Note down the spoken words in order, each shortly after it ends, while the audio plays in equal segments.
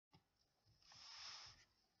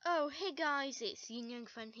Oh, hey guys, it's Yin Yang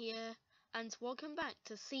Fan here, and welcome back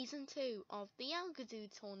to Season 2 of the Algodoo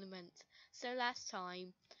tournament. So last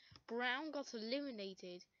time, Brown got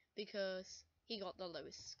eliminated because he got the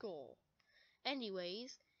lowest score.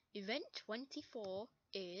 Anyways, event 24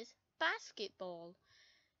 is basketball.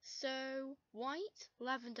 So, white,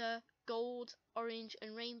 lavender, gold, orange,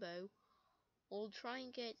 and rainbow will try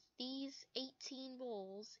and get these 18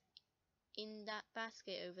 balls in that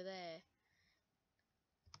basket over there.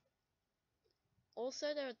 Also,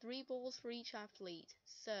 there are 3 balls for each athlete,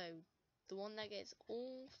 so the one that gets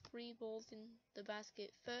all 3 balls in the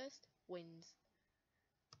basket first wins.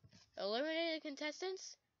 Eliminated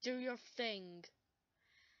contestants, do your thing.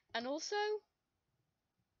 And also,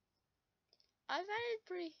 I've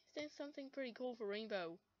added something pretty cool for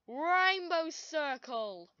Rainbow. Rainbow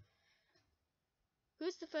Circle!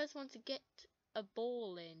 Who's the first one to get a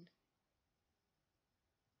ball in?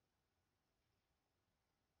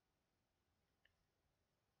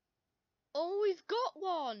 Oh, we've got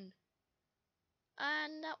one!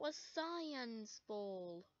 And that was Cyan's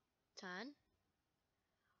ball. Tan?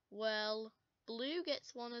 Well, blue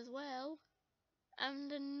gets one as well.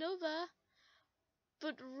 And another.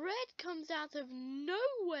 But red comes out of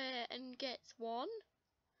nowhere and gets one.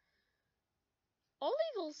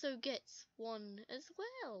 Olive also gets one as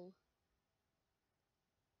well.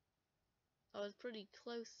 I was pretty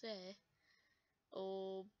close there.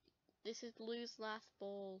 Oh, this is blue's last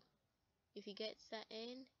ball. If he gets that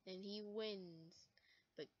in, then he wins.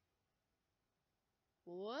 But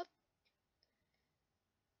whoop.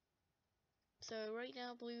 So right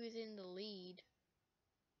now blue is in the lead.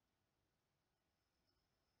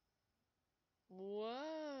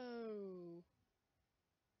 Whoa.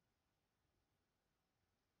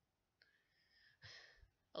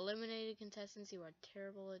 Eliminated contestants who are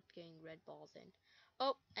terrible at getting red balls in.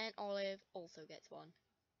 Oh, and Olive also gets one.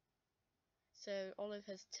 So Olive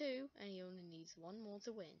has 2 and he only needs 1 more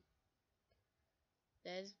to win.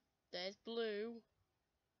 There's blue.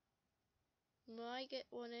 Will I get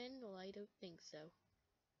one in? Well, I don't think so.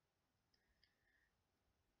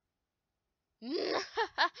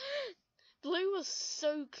 Blue was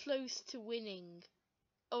so close to winning.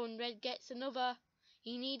 Oh, and red gets another.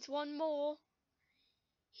 He needs 1 more.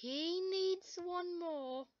 He needs 1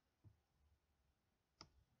 more.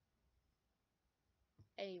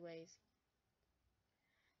 Anyways.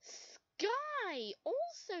 Sky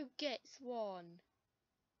also gets 1.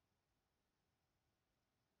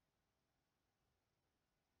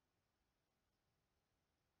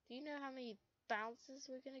 Do you know how many bounces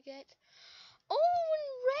we're gonna get? Oh, and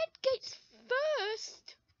red gets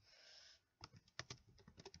first.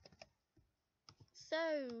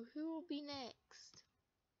 So, who will be next?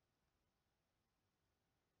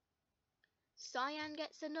 Cyan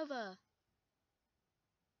gets another.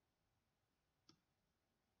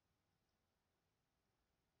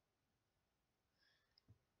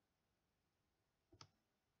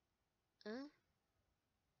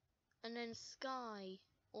 And then Sky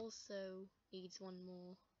also needs 1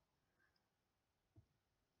 more.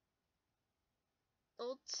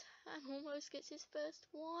 Oh, Tan almost gets his first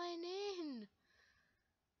one in.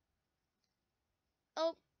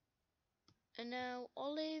 Oh, and now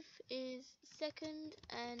Olive is 2nd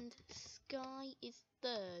and Sky is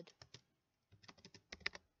 3rd.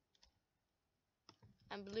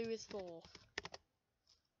 And blue is 4th.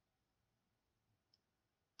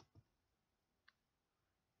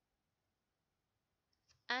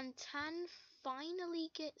 And Tan finally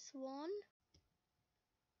gets 1.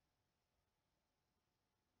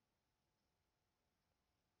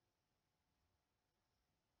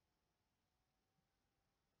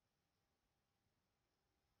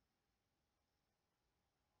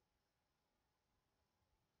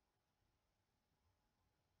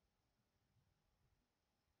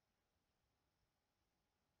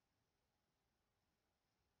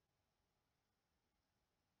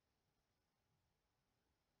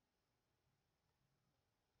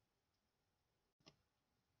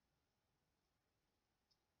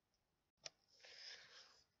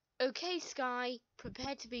 Okay, Sky,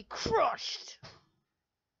 prepare to be crushed.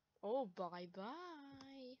 Oh, bye-bye.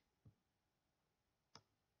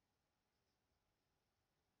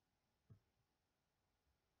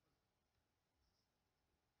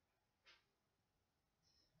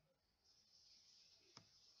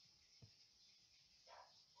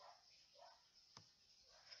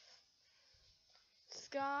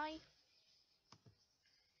 Sky,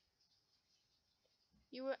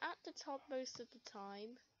 you were at the top most of the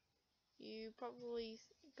time. You probably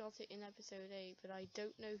got it in episode 8, but I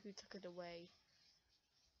don't know who took it away.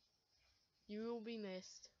 You will be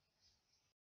missed.